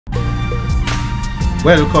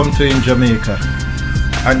Welcome to InJamaica,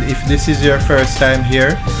 and if this is your first time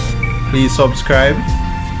here, please subscribe,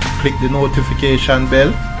 click the notification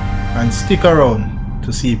bell and stick around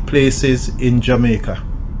to see places in Jamaica.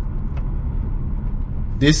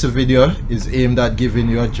 This video is aimed at giving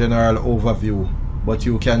you a general overview, but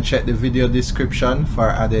you can check the video description for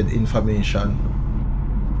added information.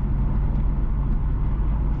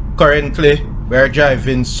 Currently, we are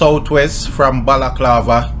driving southwest from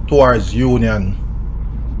Balaclava towards Union.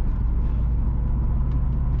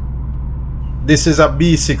 This is a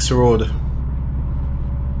B6 road.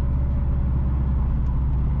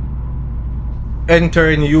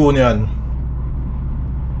 Entering Union.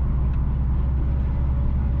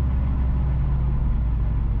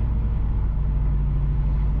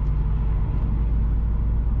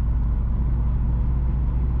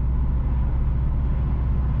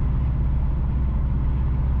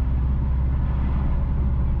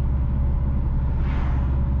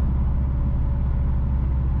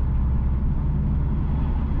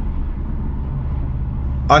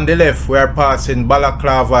 On the left, we are passing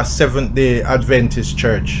Balaclava Seventh-day Adventist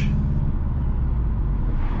Church.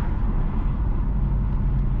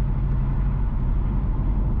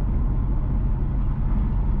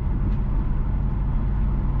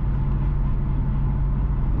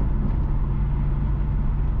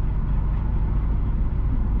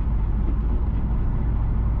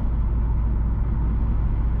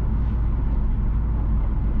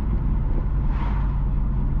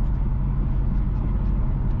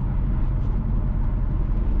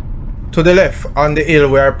 To the left, on the hill,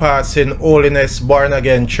 we are passing Holiness Born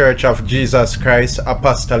Again Church of Jesus Christ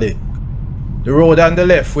Apostolic. The road on the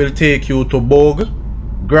left will take you to Bogue,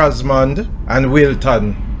 Grosmond and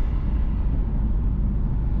Wilton.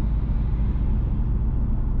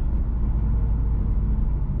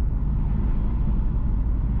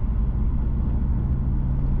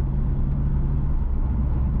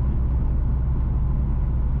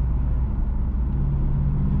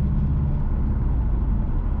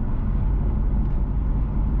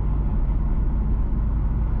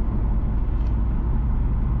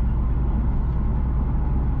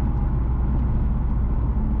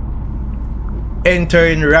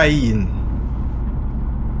 Entering Raheen.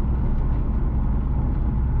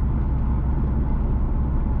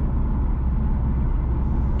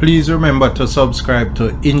 Please remember to subscribe to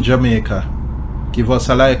InJamaica. Give us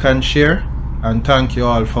a like and share, and thank you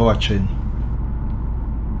all for watching.